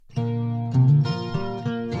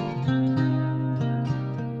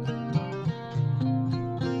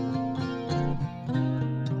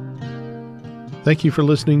Thank you for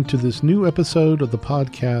listening to this new episode of the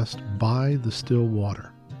podcast, By the Still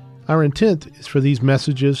Water. Our intent is for these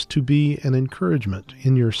messages to be an encouragement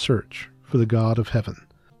in your search for the God of heaven.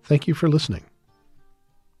 Thank you for listening.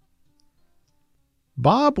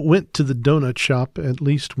 Bob went to the donut shop at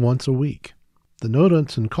least once a week. The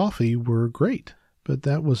donuts and coffee were great, but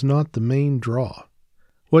that was not the main draw.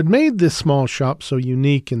 What made this small shop so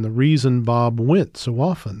unique and the reason Bob went so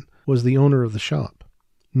often was the owner of the shop.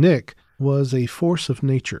 Nick was a force of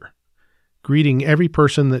nature, greeting every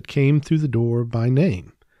person that came through the door by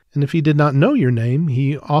name. And if he did not know your name,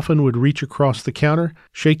 he often would reach across the counter,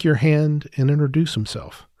 shake your hand, and introduce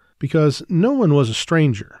himself, because no one was a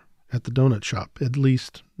stranger at the donut shop, at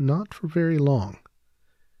least not for very long.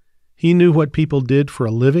 He knew what people did for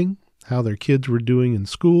a living, how their kids were doing in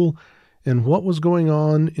school, and what was going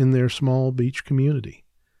on in their small beach community.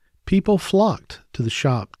 People flocked to the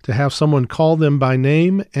shop to have someone call them by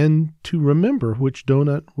name and to remember which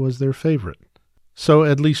donut was their favorite. So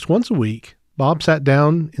at least once a week, Bob sat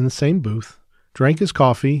down in the same booth, drank his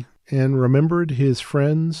coffee, and remembered his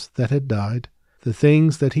friends that had died, the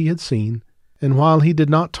things that he had seen, and while he did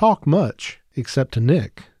not talk much, except to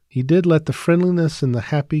Nick, he did let the friendliness and the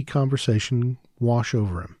happy conversation wash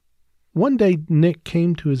over him. One day, Nick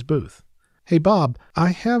came to his booth. "Hey, Bob, I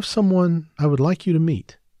have someone I would like you to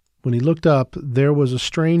meet." When he looked up, there was a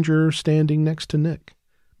stranger standing next to Nick.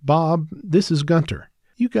 "Bob, this is Gunter.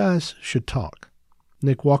 You guys should talk."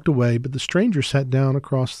 Nick walked away, but the stranger sat down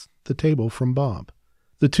across the table from Bob.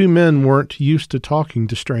 The two men weren't used to talking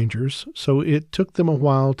to strangers, so it took them a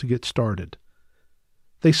while to get started.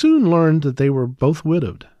 They soon learned that they were both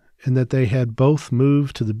widowed and that they had both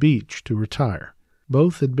moved to the beach to retire.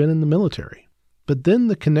 Both had been in the military. But then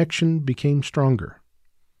the connection became stronger.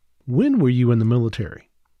 "When were you in the military?"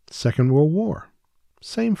 "Second World War."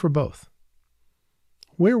 "Same for both."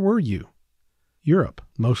 "Where were you?" "Europe,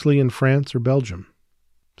 mostly in France or Belgium."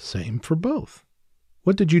 "Same for both."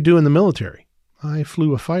 "What did you do in the military?" "I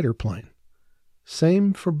flew a fighter plane."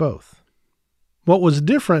 "Same for both." What was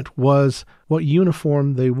different was what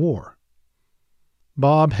uniform they wore.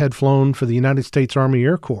 Bob had flown for the United States Army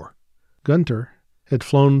Air Corps. Gunter had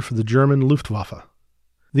flown for the German Luftwaffe.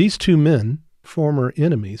 These two men, former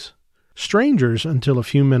enemies, strangers until a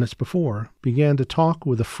few minutes before, began to talk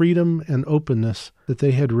with a freedom and openness that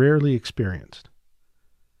they had rarely experienced.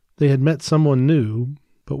 They had met someone new,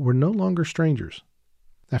 but were no longer strangers.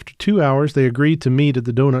 After 2 hours, they agreed to meet at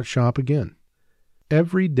the donut shop again.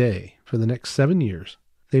 Every day for the next 7 years,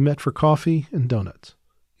 they met for coffee and donuts.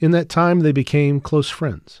 In that time, they became close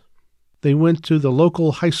friends. They went to the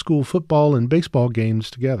local high school football and baseball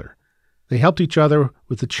games together. They helped each other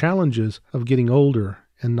with the challenges of getting older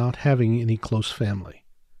and not having any close family.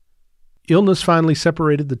 Illness finally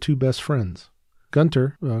separated the two best friends.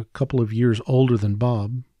 Gunter, a couple of years older than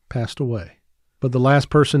Bob, passed away. But the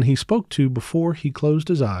last person he spoke to before he closed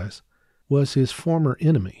his eyes was his former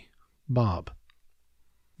enemy, Bob.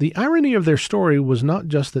 The irony of their story was not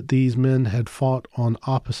just that these men had fought on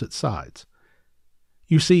opposite sides.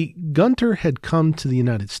 You see, Gunter had come to the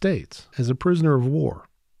United States as a prisoner of war.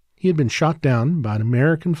 He had been shot down by an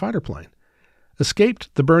American fighter plane,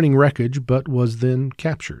 escaped the burning wreckage, but was then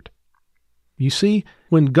captured. You see,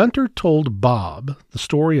 when Gunter told Bob the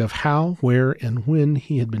story of how, where, and when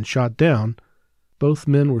he had been shot down, both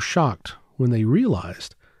men were shocked when they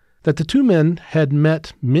realized that the two men had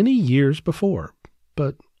met many years before,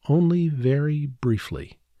 but only very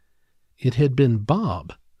briefly. It had been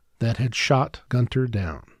Bob that had shot Gunter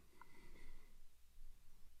down.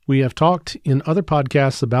 We have talked in other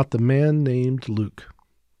podcasts about the man named Luke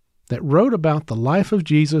that wrote about the life of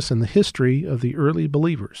Jesus and the history of the early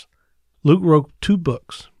believers. Luke wrote 2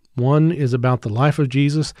 books. One is about the life of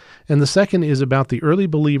Jesus, and the second is about the early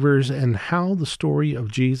believers and how the story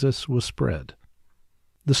of Jesus was spread.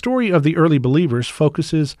 The story of the early believers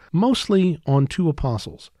focuses mostly on 2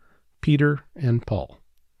 apostles, Peter and Paul.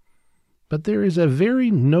 But there is a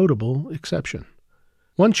very notable exception.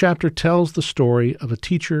 One chapter tells the story of a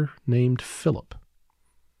teacher named Philip.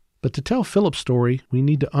 But to tell Philip's story, we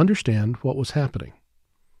need to understand what was happening.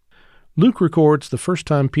 Luke records the first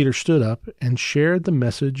time Peter stood up and shared the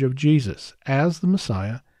message of Jesus as the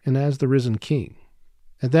Messiah and as the risen King.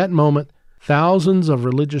 At that moment, thousands of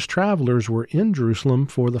religious travelers were in Jerusalem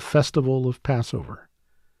for the festival of Passover.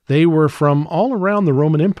 They were from all around the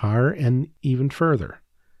Roman Empire and even further.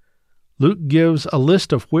 Luke gives a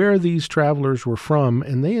list of where these travelers were from,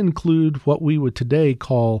 and they include what we would today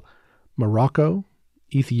call Morocco,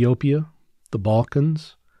 Ethiopia, the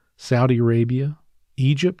Balkans, Saudi Arabia,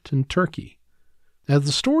 Egypt, and Turkey. As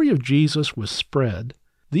the story of Jesus was spread,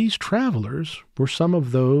 these travelers were some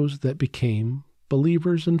of those that became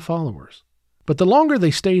believers and followers. But the longer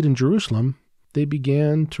they stayed in Jerusalem, they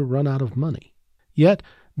began to run out of money. Yet,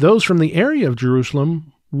 those from the area of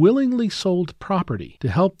Jerusalem willingly sold property to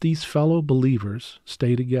help these fellow believers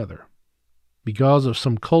stay together. Because of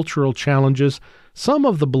some cultural challenges, some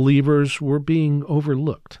of the believers were being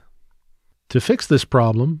overlooked. To fix this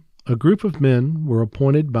problem, a group of men were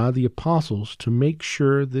appointed by the apostles to make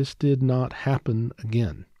sure this did not happen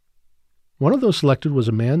again. One of those selected was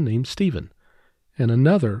a man named Stephen, and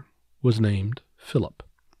another was named Philip.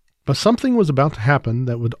 But something was about to happen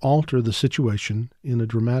that would alter the situation in a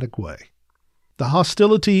dramatic way. The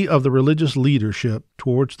hostility of the religious leadership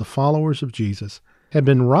towards the followers of Jesus had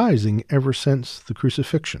been rising ever since the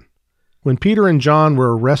crucifixion. When Peter and John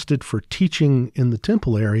were arrested for teaching in the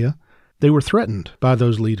temple area, they were threatened by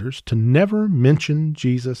those leaders to never mention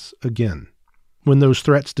Jesus again. When those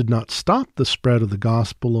threats did not stop the spread of the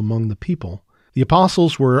gospel among the people, the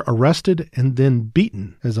apostles were arrested and then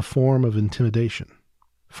beaten as a form of intimidation.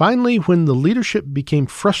 Finally, when the leadership became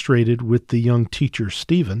frustrated with the young teacher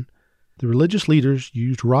Stephen, the religious leaders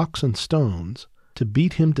used rocks and stones to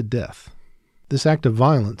beat him to death. This act of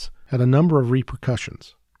violence had a number of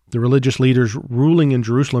repercussions. The religious leaders ruling in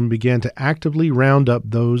Jerusalem began to actively round up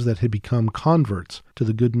those that had become converts to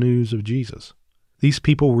the good news of Jesus. These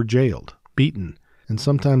people were jailed, beaten, and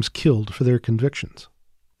sometimes killed for their convictions.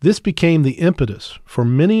 This became the impetus for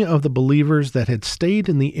many of the believers that had stayed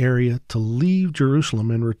in the area to leave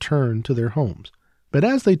Jerusalem and return to their homes. But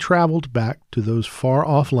as they traveled back to those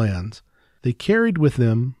far-off lands, they carried with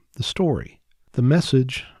them the story, the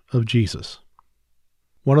message of Jesus.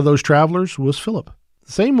 One of those travelers was Philip,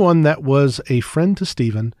 the same one that was a friend to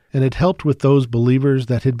Stephen and had helped with those believers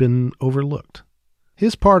that had been overlooked.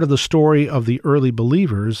 His part of the story of the early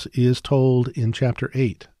believers is told in chapter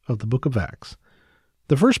 8 of the book of Acts.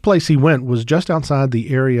 The first place he went was just outside the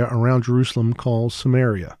area around Jerusalem called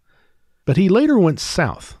Samaria. But he later went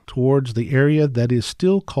south towards the area that is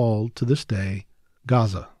still called to this day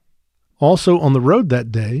Gaza. Also on the road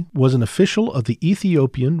that day was an official of the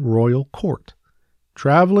Ethiopian royal court,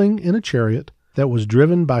 traveling in a chariot that was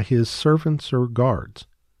driven by his servants or guards.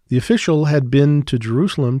 The official had been to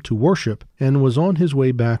Jerusalem to worship and was on his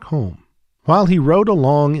way back home. While he rode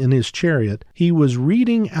along in his chariot, he was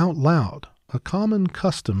reading out loud, a common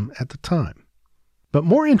custom at the time. But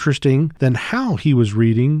more interesting than how he was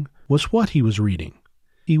reading was what he was reading.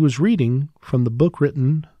 He was reading from the book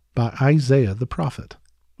written by Isaiah the prophet.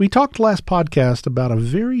 We talked last podcast about a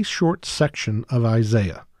very short section of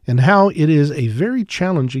Isaiah and how it is a very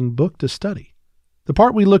challenging book to study. The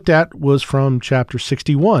part we looked at was from chapter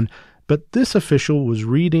 61, but this official was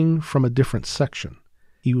reading from a different section.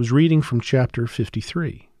 He was reading from chapter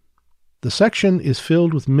 53. The section is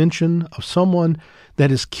filled with mention of someone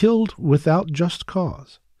that is killed without just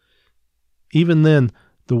cause. Even then,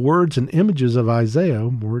 the words and images of Isaiah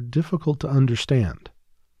were difficult to understand.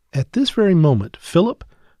 At this very moment, Philip,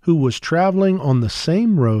 who was traveling on the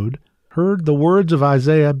same road, heard the words of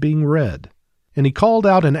Isaiah being read, and he called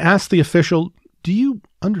out and asked the official, "Do you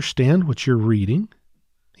understand what you're reading?"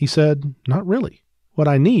 He said, "Not really. What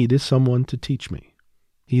I need is someone to teach me."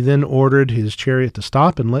 He then ordered his chariot to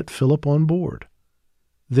stop and let Philip on board.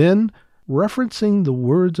 Then, referencing the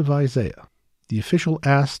words of Isaiah, the official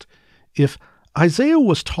asked if Isaiah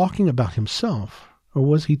was talking about himself or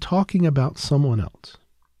was he talking about someone else.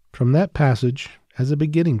 From that passage, as a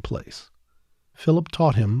beginning place, Philip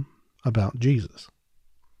taught him about Jesus.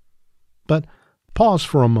 But pause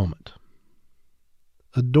for a moment.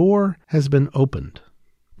 A door has been opened.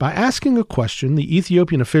 By asking a question, the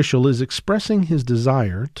Ethiopian official is expressing his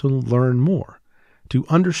desire to learn more, to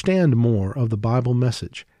understand more of the Bible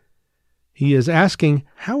message. He is asking,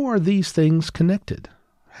 how are these things connected?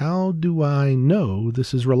 How do I know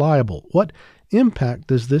this is reliable? What impact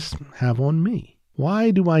does this have on me? Why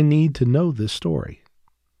do I need to know this story?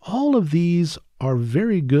 All of these are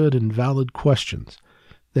very good and valid questions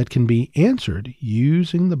that can be answered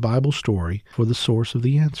using the Bible story for the source of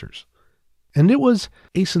the answers. And it was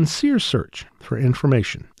a sincere search for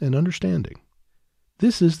information and understanding.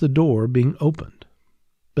 This is the door being opened.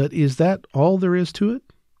 But is that all there is to it?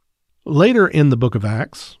 Later in the book of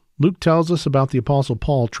Acts, Luke tells us about the Apostle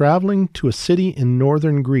Paul traveling to a city in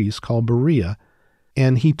northern Greece called Berea,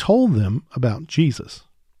 and he told them about Jesus.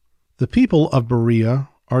 The people of Berea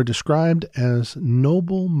are described as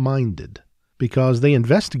noble-minded because they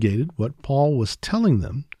investigated what Paul was telling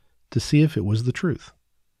them to see if it was the truth.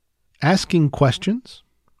 Asking questions,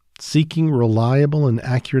 seeking reliable and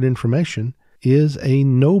accurate information is a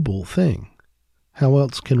noble thing. How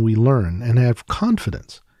else can we learn and have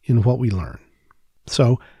confidence in what we learn?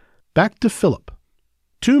 So, back to Philip.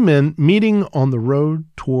 Two men meeting on the road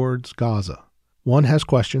towards Gaza. One has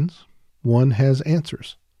questions, one has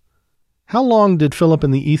answers. How long did Philip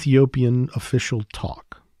and the Ethiopian official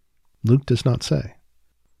talk? Luke does not say.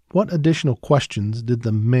 What additional questions did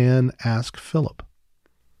the man ask Philip?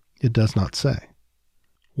 It does not say.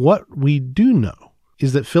 What we do know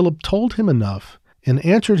is that Philip told him enough and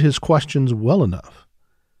answered his questions well enough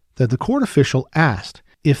that the court official asked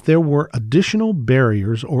if there were additional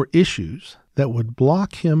barriers or issues that would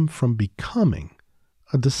block him from becoming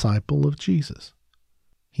a disciple of Jesus.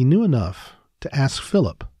 He knew enough to ask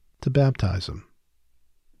Philip to baptize him.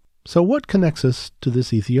 So what connects us to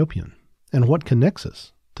this Ethiopian? And what connects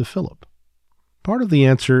us to Philip? Part of the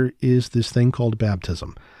answer is this thing called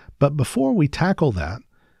baptism. But before we tackle that,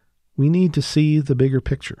 we need to see the bigger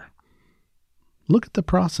picture. Look at the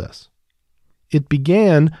process. It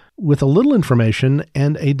began with a little information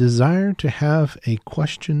and a desire to have a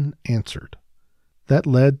question answered. That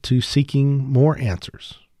led to seeking more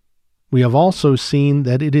answers. We have also seen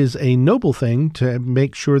that it is a noble thing to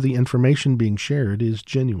make sure the information being shared is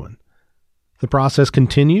genuine. The process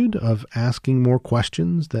continued of asking more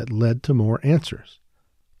questions that led to more answers.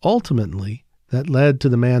 Ultimately, that led to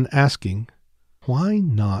the man asking, "Why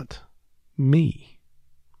not me?"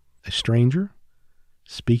 A stranger,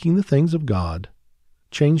 speaking the things of God,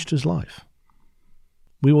 changed his life.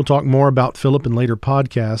 We will talk more about Philip in later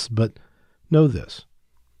podcasts, but know this.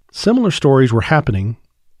 Similar stories were happening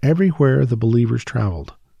everywhere the believers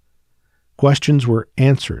traveled. Questions were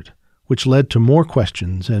answered, which led to more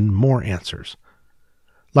questions and more answers.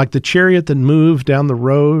 Like the chariot that moved down the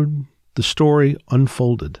road, the story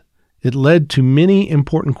unfolded. It led to many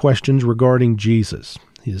important questions regarding Jesus,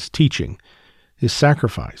 his teaching, his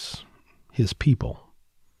sacrifice, his people.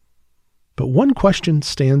 But one question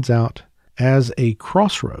stands out as a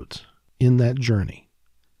crossroads in that journey.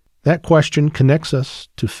 That question connects us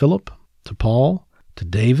to Philip, to Paul, to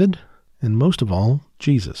David, and most of all,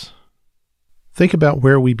 Jesus. Think about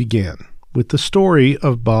where we began, with the story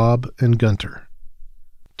of Bob and Gunter.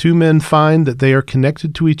 Two men find that they are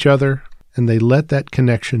connected to each other, and they let that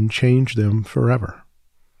connection change them forever.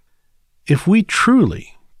 If we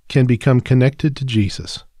truly can become connected to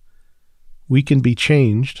Jesus, we can be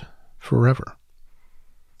changed forever.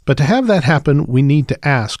 But to have that happen, we need to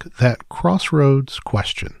ask that crossroads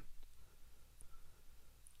question.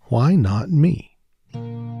 Why not me?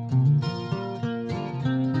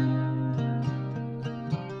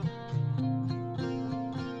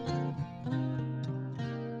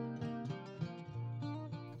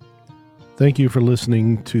 Thank you for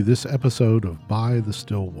listening to this episode of By the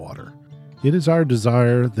Still Water. It is our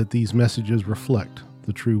desire that these messages reflect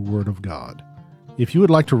the true Word of God. If you would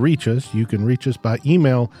like to reach us, you can reach us by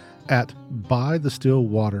email at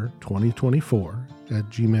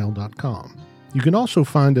bythestillwater2024@gmail.com. You can also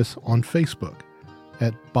find us on Facebook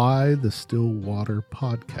at By the Still Water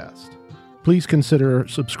Podcast. Please consider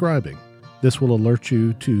subscribing. This will alert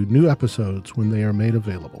you to new episodes when they are made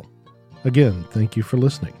available. Again, thank you for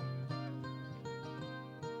listening.